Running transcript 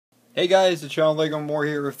Hey guys, it's Sean Lego More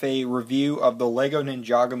here with a review of the Lego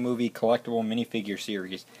Ninjago movie collectible minifigure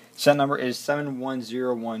series. Set number is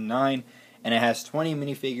 71019 and it has 20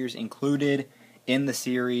 minifigures included in the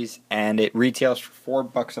series, and it retails for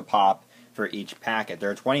 $4 a pop for each packet. There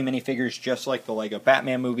are 20 minifigures just like the Lego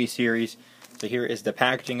Batman movie series. So here is the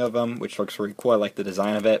packaging of them, which looks really cool. I like the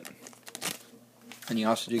design of it. And you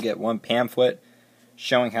also do get one pamphlet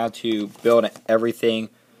showing how to build everything.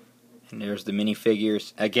 And there's the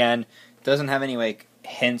minifigures. Again, it doesn't have any like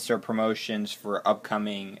hints or promotions for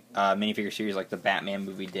upcoming minifigure series like the Batman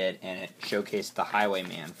movie did, and it showcased the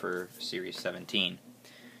Highwayman for Series 17.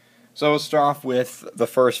 So we'll start off with the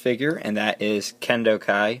first figure, and that is Kendo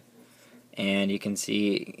Kai. And you can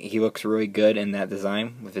see he looks really good in that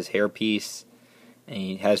design with his hairpiece. And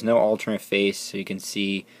he has no alternate face, so you can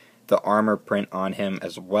see the armor print on him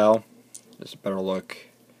as well. Just a better look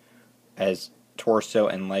as torso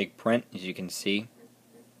and leg print, as you can see.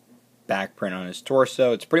 Back print on his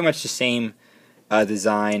torso. It's pretty much the same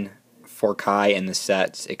design for Kai in the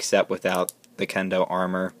sets, except without the kendo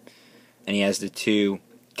armor. And he has the two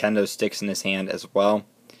kendo sticks in his hand as well.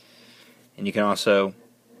 And you can also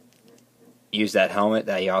use that helmet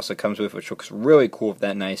that he also comes with, which looks really cool with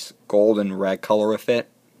that nice gold and red color with it.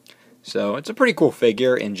 So it's a pretty cool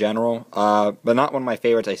figure in general, but not one of my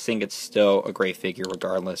favorites. I think it's still a great figure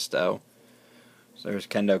regardless, though. So there's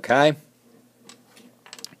Kendo Kai.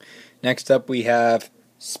 Next up we have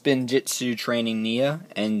Spinjitzu training Nia,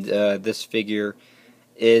 and this figure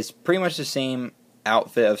is pretty much the same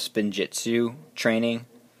outfit of Spinjitzu training.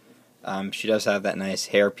 She does have that nice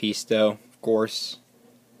hairpiece though, of course.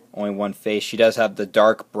 Only one face. She does have the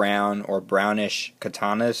dark brown or brownish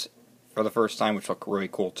katanas for the first time, which look really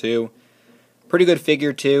cool too. Pretty good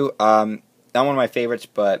figure too. Not one of my favorites,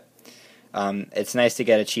 but it's nice to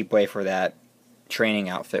get a cheap way for that training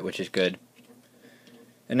outfit, which is good.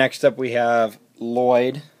 And next up we have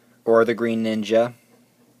Lloyd, or the Green Ninja,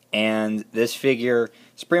 and this figure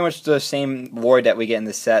is pretty much the same Lloyd that we get in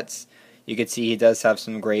the sets. You can see he does have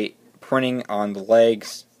some great printing on the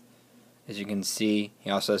legs, as you can see. He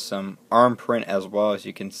also has some arm print as well, as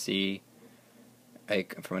you can see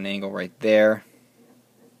like from an angle right there.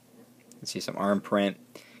 You can see some arm print.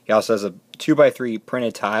 He also has a 2x3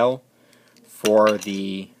 printed tile for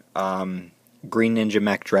the Green Ninja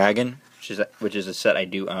Mech Dragon, which is a set I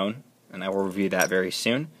do own, and I will review that very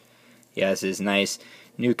soon. He has his nice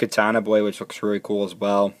new katana blade, which looks really cool as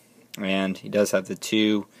well, and he does have the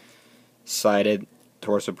two-sided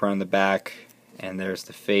torso print on the back, and there's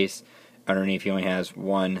the face underneath. He only has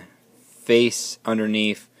one face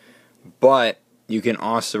underneath, but you can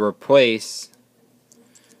also replace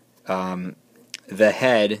the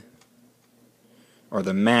head or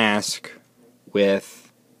the mask with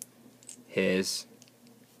his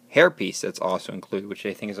hairpiece that's also included, which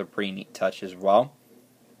I think is a pretty neat touch as well.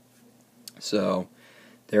 So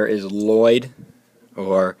there is Lloyd,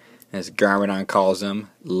 or as Garmadon calls him,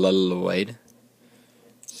 Lloyd.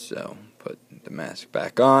 So put the mask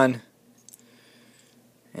back on,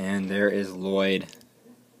 and there is Lloyd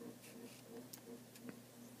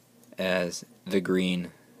as the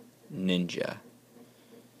Green Ninja.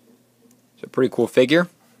 It's a pretty cool figure.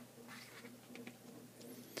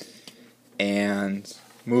 And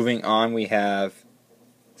moving on, we have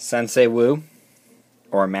Sensei Wu,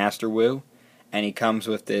 or Master Wu, and he comes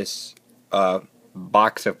with this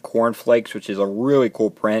box of cornflakes, which is a really cool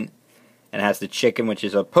print, and has the chicken, which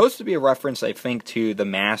is supposed to be a reference, I think, to The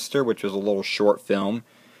Master, which was a little short film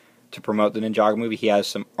to promote the Ninjago movie. He has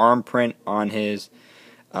some arm print on his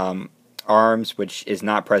arms, which is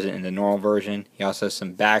not present in the normal version. He also has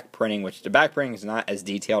some back printing, which the back printing is not as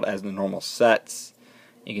detailed as the normal sets.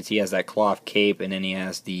 You can see he has that cloth cape, and then he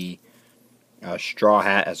has the straw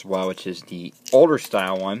hat as well, which is the older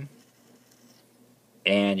style one.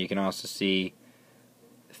 And you can also see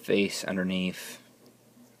the face underneath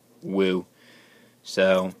Wu.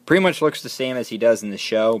 So pretty much looks the same as he does in the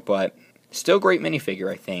show, but still great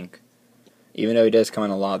minifigure, I think, even though he does come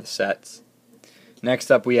in a lot of the sets.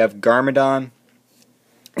 Next up we have Garmadon.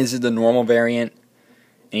 This is the normal variant,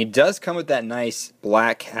 and he does come with that nice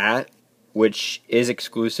black hat, which is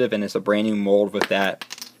exclusive, and it's a brand new mold with that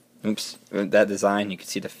that design. You can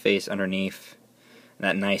see the face underneath, and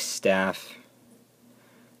that nice staff,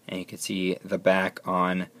 and you can see the back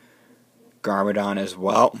on Garmadon as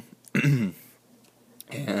well. And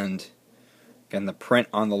again, the print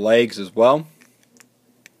on the legs as well.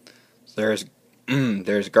 So there's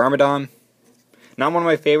Garmadon. Not one of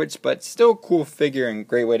my favorites, but still a cool figure and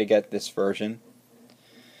great way to get this version.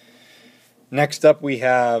 Next up we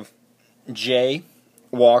have Jay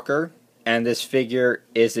Walker, And this figure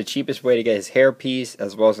is the cheapest way to get his hair piece,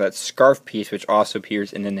 as well as that scarf piece, which also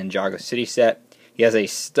appears in the Ninjago City set. He has a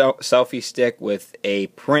selfie stick with a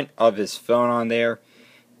print of his phone on there,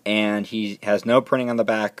 and he has no printing on the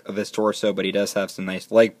back of his torso, but he does have some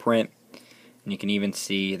nice leg print. And you can even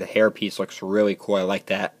see the hair piece looks really cool. I like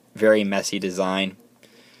that very messy design.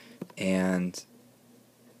 And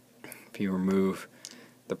if you remove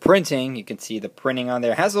the printing, you can see the printing on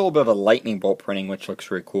there. It has a little bit of a lightning bolt printing, which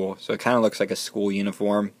looks really cool. So it kind of looks like a school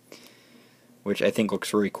uniform, which I think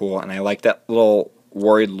looks really cool. And I like that little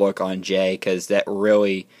worried look on Jay, because that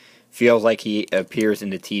really feels like he appears in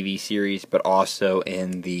the TV series, but also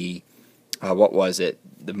in the,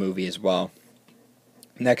 the movie as well.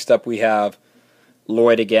 Next up we have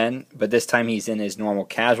Lloyd again, but this time he's in his normal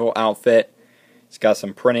casual outfit. He's got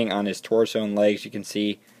some printing on his torso and legs. You can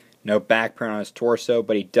see no back print on his torso,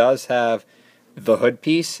 but he does have the hood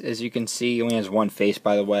piece, as you can see. He only has one face,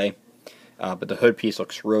 by the way, but the hood piece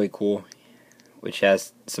looks really cool, which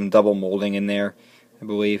has some double molding in there, I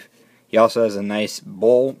believe. He also has a nice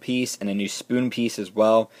bowl piece and a new spoon piece as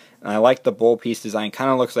well. And I like the bowl piece design.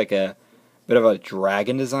 Kind of looks like a bit of a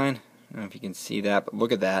dragon design. I don't know if you can see that, but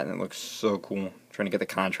look at that, and it looks so cool. I'm trying to get the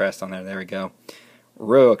contrast on there. There we go.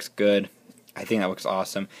 Really looks good. I think that looks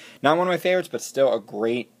awesome. Not one of my favorites, but still a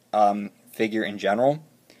great figure in general.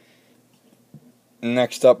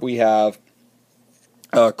 Next up we have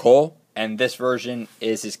Cole, and this version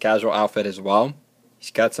is his casual outfit as well.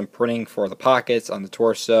 He's got some printing for the pockets on the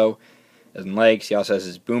torso and legs. He also has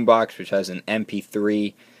his boombox, which has an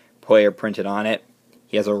MP3 player printed on it.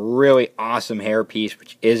 He has a really awesome hair piece,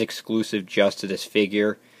 which is exclusive just to this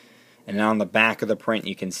figure. And on the back of the print,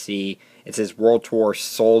 you can see it says World Tour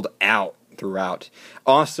sold out throughout.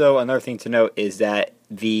 Also, another thing to note is that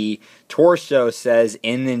the torso says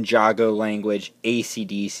in Ninjago language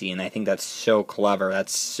AC/DC, and I think that's so clever.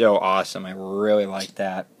 That's so awesome. I really like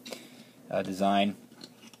that design.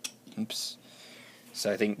 Oops.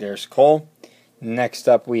 So I think there's Cole. Next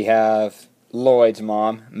up we have Lloyd's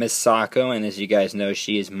mom, Miss Sako, and as you guys know,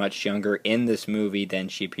 she is much younger in this movie than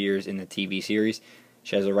she appears in the TV series.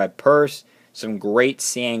 She has a red purse, some great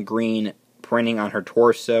sand green printing on her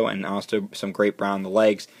torso, and also some great brown on the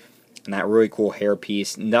legs, and that really cool hair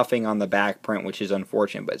piece. Nothing on the back print, which is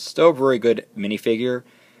unfortunate, but still a very good minifigure.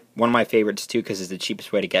 One of my favorites too, because it's the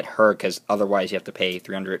cheapest way to get her, because otherwise you have to pay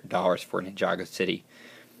 $300 for Ninjago City.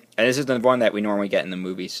 And this is the one that we normally get in the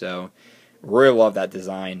movie, so really love that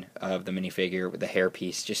design of the minifigure with the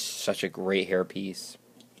hairpiece. Just such a great hairpiece.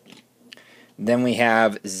 Then we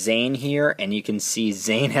have Zane here, and you can see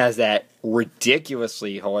Zane has that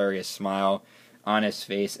ridiculously hilarious smile on his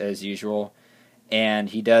face as usual. And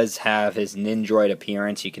he does have his Ninjroid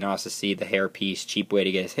appearance. You can also see the hairpiece, cheap way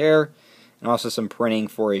to get his hair, and also some printing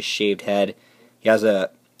for his shaved head. He has a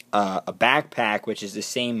backpack, which is the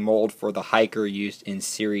same mold for the hiker used in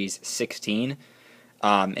Series 16.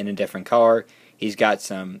 In a different color. He's got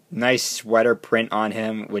some nice sweater print on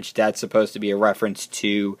him, which that's supposed to be a reference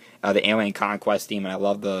to the Alien Conquest theme, and I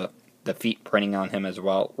love the feet printing on him as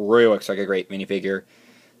well. Really looks like a great minifigure.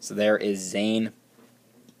 So there is Zane.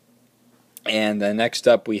 And then next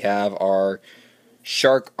up we have our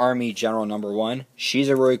Shark Army General #1. She's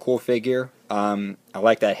a really cool figure. I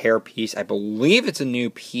like that hair piece. I believe it's a new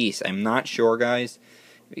piece. I'm not sure, guys.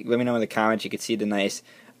 Let me know in the comments. You can see the nice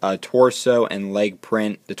torso and leg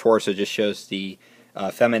print. The torso just shows the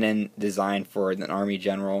feminine design for an army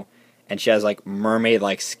general, and she has like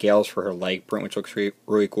mermaid-like scales for her leg print, which looks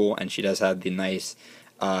really cool. And she does have the nice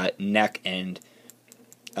neck and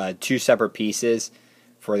two separate pieces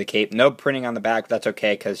for the cape. No printing on the back, but that's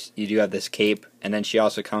okay because you do have this cape. And then she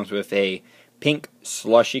also comes with a pink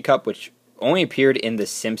slushy cup, which only appeared in the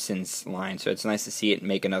Simpsons line, so it's nice to see it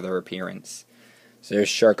make another appearance. So there's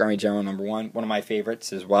Shark Army General #1, one of my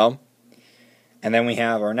favorites as well. And then we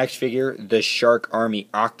have our next figure, the Shark Army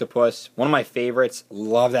Octopus. One of my favorites.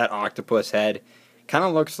 Love that octopus head. Kind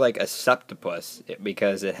of looks like a septopus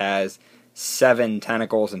because it has 7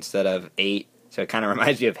 tentacles instead of 8. So it kind of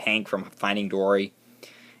reminds me of Hank from Finding Dory.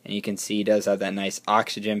 And you can see he does have that nice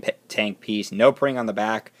oxygen tank piece. No printing on the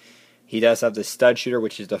back. He does have the stud shooter,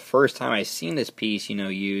 which is the first time I've seen this piece,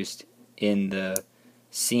 used in the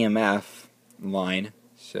CMF line.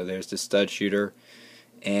 So there's the stud shooter,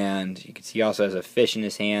 and you can see he also has a fish in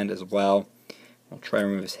his hand as well. I'll try to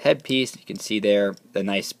remove his headpiece. You can see there the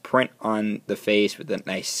nice print on the face with the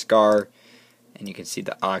nice scar, and you can see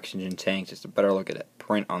the oxygen tank. Just a better look at that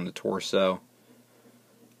print on the torso.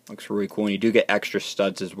 Looks really cool, and you do get extra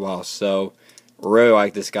studs as well. So really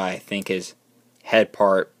like this guy. I think his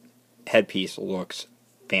headpiece looks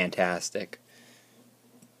fantastic.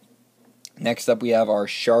 Next up we have our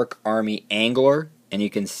Shark Army Angler, and you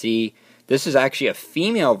can see this is actually a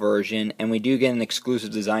female version, and we do get an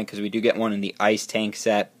exclusive design because we do get one in the Ice Tank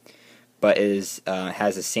set, but has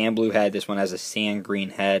a sand blue head. This one has a sand green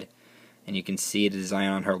head, and you can see the design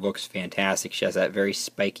on her looks fantastic. She has that very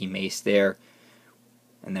spiky mace there,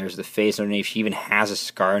 and there's the face underneath. She even has a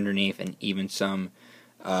scar underneath, and even some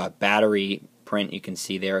battery print you can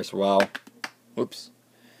see there as well. Whoops.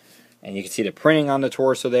 And you can see the printing on the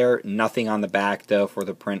torso there. Nothing on the back, though, for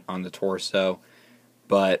the print on the torso.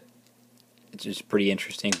 But it's just pretty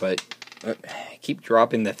interesting. But I keep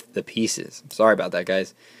dropping the pieces. I'm sorry about that,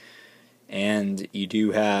 guys. And you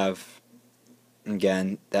do have,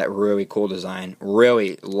 again, that really cool design.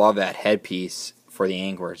 Really love that headpiece for the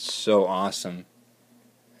angler. It's so awesome.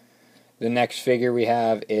 The next figure we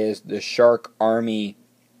have is the Shark Army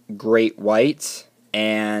Great White.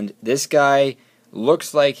 And this guy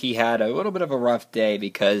looks like he had a little bit of a rough day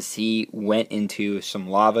because he went into some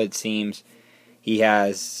lava, it seems. He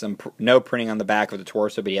has no printing on the back of the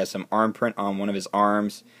torso, but he has some arm print on one of his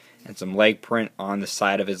arms and some leg print on the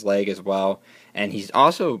side of his leg as well. And he's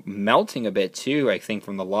also melting a bit too, I think,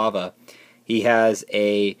 from the lava. He has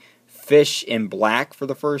a fish in black for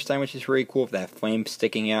the first time, which is really cool, with that flame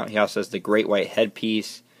sticking out. He also has the great white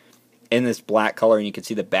headpiece in this black color, and you can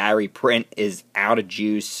see the battery print is out of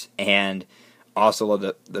juice, and also love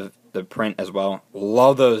the print as well.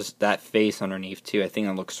 Love that face underneath too. I think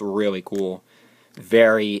that looks really cool.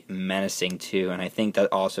 Very menacing too, and I think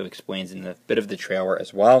that also explains in a bit of the trailer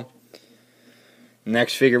as well.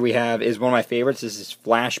 Next figure we have is one of my favorites. This is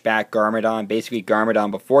Flashback Garmadon. Basically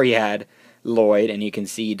Garmadon before he had Lloyd, and you can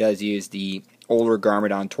see he does use the older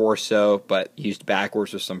Garmadon torso, but used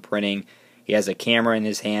backwards with some printing. He has a camera in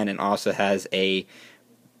his hand and also has a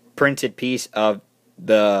printed piece of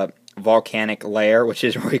the volcanic layer, which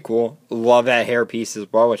is really cool. Love that hair piece as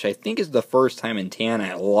well, which I think is the first time in tan.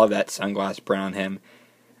 I love that sunglass print on him.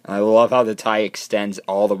 I love how the tie extends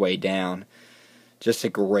all the way down. Just a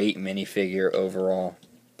great minifigure overall.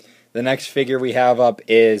 The next figure we have up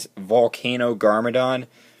is Volcano Garmadon,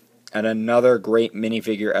 and another great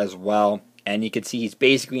minifigure as well. And you can see he's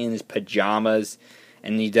basically in his pajamas,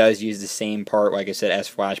 and he does use the same part, like I said, as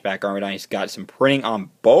Flashback Garmadon. He's got some printing on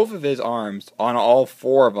both of his arms, on all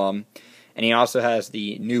four of them. And he also has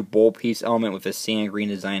the new bowl piece element with a sand green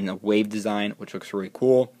design and a wave design, which looks really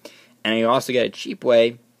cool. And you also get a cheap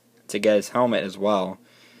way to get his helmet as well.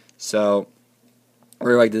 So, I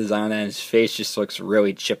really like the design on that. And his face just looks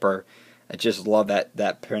really chipper. I just love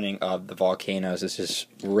that printing of the volcanoes. It's just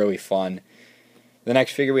really fun. The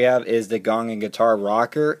next figure we have is the Gong and Guitar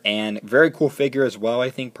Rocker, and very cool figure as well,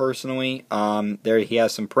 I think, personally. There he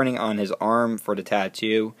has some printing on his arm for the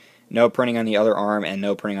tattoo, no printing on the other arm, and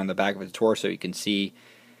no printing on the back of the torso. You can see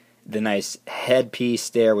the nice headpiece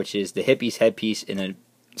there, which is the hippies headpiece in a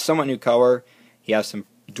somewhat new color. He has some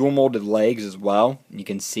dual molded legs as well. You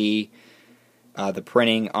can see the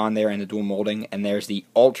printing on there and the dual molding, and there's the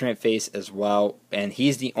alternate face as well, and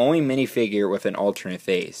he's the only minifigure with an alternate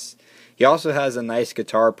face. He also has a nice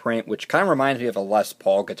guitar print, which kind of reminds me of a Les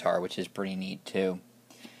Paul guitar, which is pretty neat too.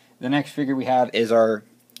 The next figure we have is our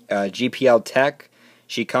GPL Tech.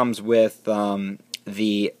 She comes with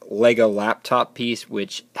the Lego laptop piece,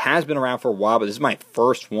 which has been around for a while, but this is my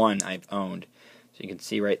first one I've owned. So you can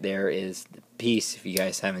see right there is the piece, if you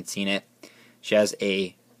guys haven't seen it. She has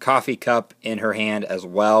a coffee cup in her hand as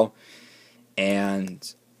well,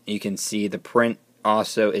 and you can see the print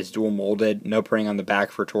also is dual molded, no printing on the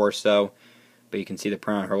back for torso, but you can see the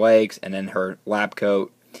print on her legs and then her lab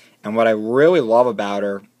coat. And what I really love about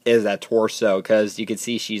her is that torso, because you can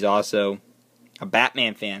see she's also a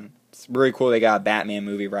Batman fan. It's really cool they got a Batman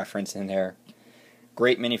movie reference in there.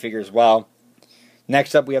 Great minifigure as well.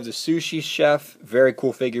 Next up we have the Sushi Chef, very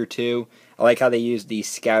cool figure too. I like how they used the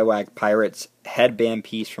Skywag Pirates headband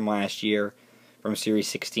piece from last year, from Series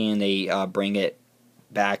 16. They bring it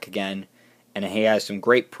back again. And he has some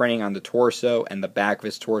great printing on the torso and the back of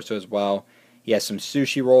his torso as well. He has some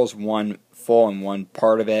sushi rolls, one full and one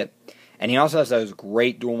part of it. And he also has those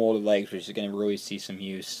great dual molded legs, which is going to really see some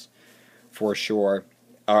use for sure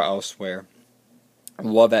elsewhere. I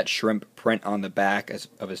love that shrimp print on the back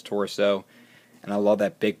of his torso. And I love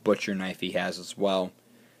that big butcher knife he has as well.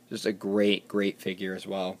 Just a great, great figure as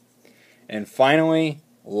well. And finally,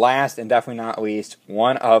 last and definitely not least,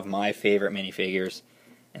 one of my favorite minifigures.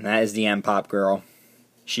 And that is the M-Pop Girl.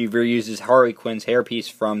 She reuses Harley Quinn's hairpiece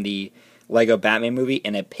from the Lego Batman movie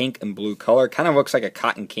in a pink and blue color. Kind of looks like a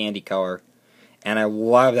cotton candy color. And I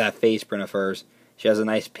love that face print of hers. She has a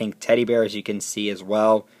nice pink teddy bear, as you can see as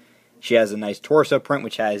well. She has a nice torso print,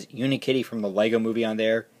 which has Unikitty from the Lego movie on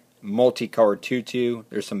there. multicolored tutu.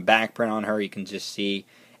 There's some back print on her, you can just see.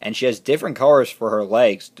 And she has different colors for her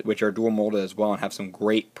legs, which are dual molded as well, and have some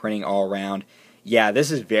great printing all around. Yeah, this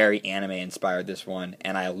is very anime inspired, this one,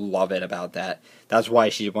 and I love it about that. That's why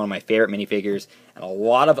she's one of my favorite minifigures, and a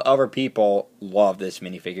lot of other people love this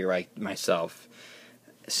minifigure, like myself.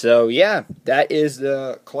 So yeah, that is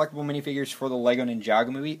the collectible minifigures for the Lego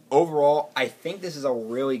Ninjago movie. Overall, I think this is a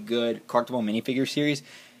really good collectible minifigure series.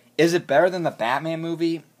 Is it better than the Batman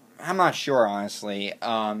movie? I'm not sure, honestly.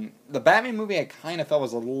 The Batman movie I kind of felt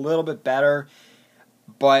was a little bit better,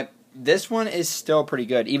 but this one is still pretty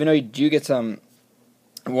good, even though you do get some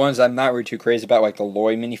ones I'm not really too crazy about, like the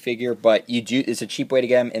Lloyd minifigure, but it's a cheap way to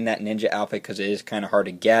get him in that ninja outfit because it is kind of hard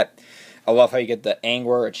to get. I love how you get the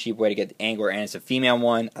Angler, a cheap way to get the Angler, and it's a female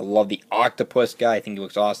one. I love the Octopus guy. I think he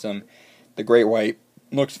looks awesome. The Great White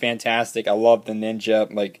looks fantastic. I love the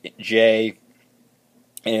Ninja, like Jay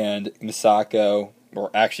and Misako,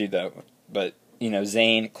 or actually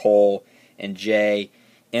Zane, Cole, and Jay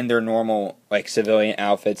in their normal, like, civilian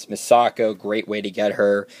outfits. Misako, great way to get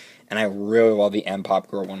her. And I really love the M-Pop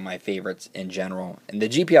Girl, one of my favorites in general. And the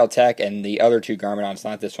GPL Tech and the other two Garmadons,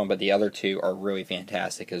 not this one, but the other two, are really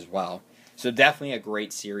fantastic as well. So definitely a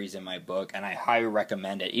great series in my book, and I highly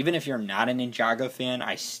recommend it. Even if you're not a Ninjago fan,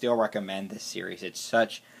 I still recommend this series. It's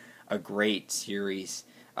such a great series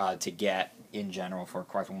to get in general for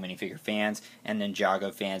collectible minifigure fans and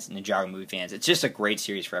Ninjago fans, Ninjago movie fans. It's just a great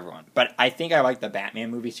series for everyone. But I think I like the Batman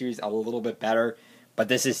movie series a little bit better. But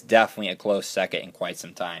this is definitely a close second in quite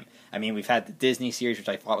some time. I mean, we've had the Disney series, which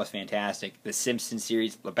I thought was fantastic, the Simpsons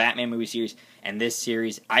series, the Batman movie series, and this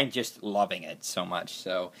series. I'm just loving it so much.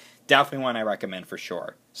 So definitely one I recommend for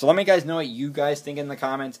sure. So let me guys know what you guys think in the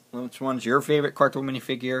comments. Which one's your favorite collectible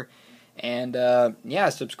minifigure? And yeah,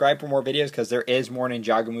 subscribe for more videos because there is more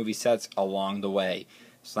Ninjago movie sets along the way.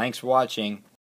 So thanks for watching.